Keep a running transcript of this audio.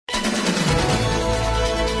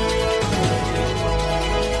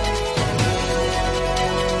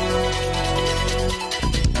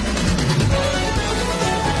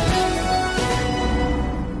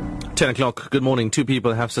10 o'clock. Good morning. Two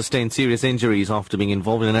people have sustained serious injuries after being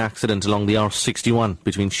involved in an accident along the R61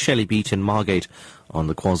 between Shelley Beach and Margate on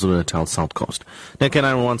the KwaZulu Natal south coast.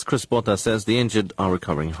 K911's Chris Botha says the injured are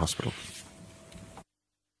recovering in hospital.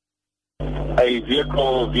 A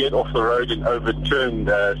vehicle veered off the road and overturned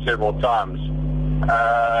several times.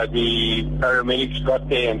 The paramedics got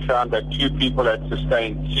there and found that two people had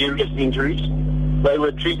sustained serious injuries. They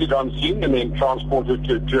were treated on scene and then transported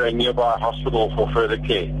to a nearby hospital for further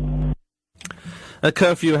care. A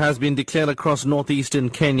curfew has been declared across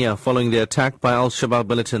northeastern Kenya following the attack by Shabaab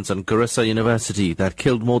militants on Garissa University that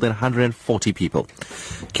killed more than 140 people.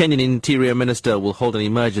 Kenyan Interior Minister will hold an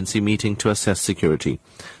emergency meeting to assess security.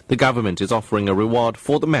 The government is offering a reward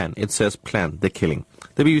for the man it says planned the killing.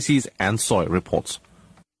 The BBC's Anne Soy reports.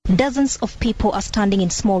 Dozens of people are standing in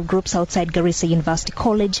small groups outside Garissa University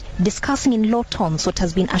College, discussing in low tones what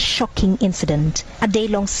has been a shocking incident. A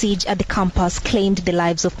day-long siege at the campus claimed the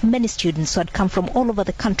lives of many students who had come from all over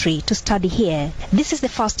the country to study here. This is the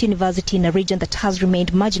first university in a region that has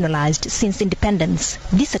remained marginalized since independence.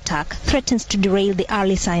 This attack threatens to derail the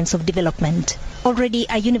early signs of development. Already,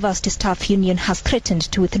 a university staff union has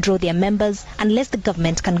threatened to withdraw their members unless the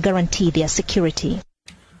government can guarantee their security.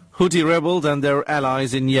 Houthi rebels and their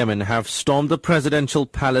allies in Yemen have stormed the presidential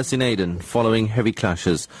palace in Aden following heavy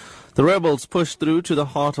clashes. The rebels pushed through to the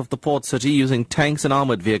heart of the port city using tanks and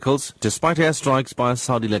armoured vehicles, despite airstrikes by a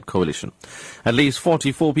Saudi-led coalition. At least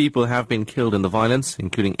 44 people have been killed in the violence,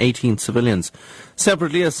 including 18 civilians.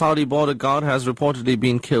 Separately, a Saudi border guard has reportedly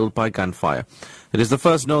been killed by gunfire. It is the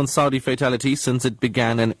first known Saudi fatality since it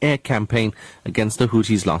began an air campaign against the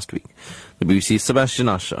Houthis last week. The BBC's Sebastian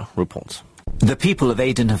Usher reports. The people of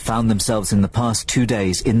Aden have found themselves in the past 2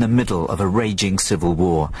 days in the middle of a raging civil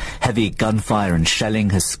war. Heavy gunfire and shelling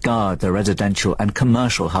has scarred the residential and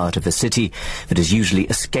commercial heart of the city that has usually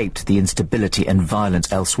escaped the instability and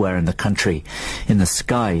violence elsewhere in the country. In the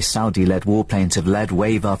sky, Saudi-led warplanes have led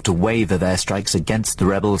wave after wave of airstrikes against the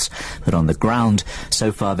rebels, but on the ground,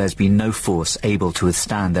 so far there's been no force able to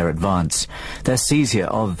withstand their advance. Their seizure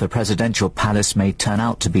of the presidential palace may turn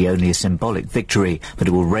out to be only a symbolic victory, but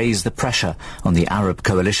it will raise the pressure on the Arab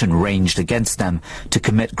coalition ranged against them to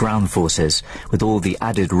commit ground forces, with all the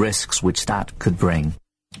added risks which that could bring.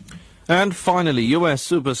 And finally, US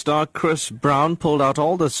superstar Chris Brown pulled out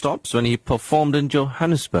all the stops when he performed in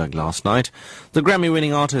Johannesburg last night. The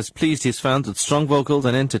Grammy-winning artist pleased his fans with strong vocals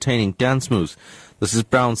and entertaining dance moves. This is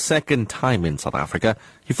Brown's second time in South Africa.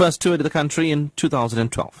 He first toured the country in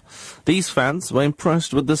 2012. These fans were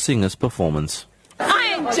impressed with the singer's performance.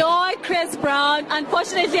 I enjoyed Chris Brown.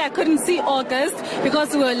 Unfortunately, I couldn't see August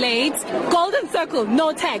because we were late. Golden Circle,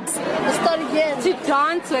 no tags. To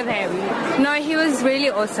dance with him. No, he was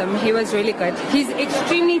really awesome. He was really good. He's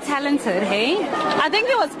extremely talented, hey? I think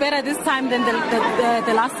he was better this time than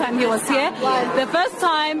the last time he was here. The first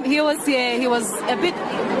time he was here, he was a bit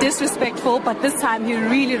disrespectful, but this time he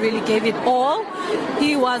really, really gave it all.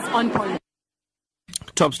 He was on point.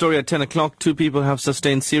 Top story at 10 o'clock. Two people have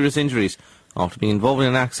sustained serious injuries after being involved in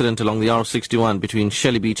an accident along the R61 between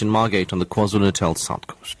Shelley Beach and Margate on the KwaZulu Natal south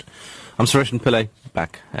coast. I'm SARESHEN Pillay,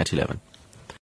 back at 11.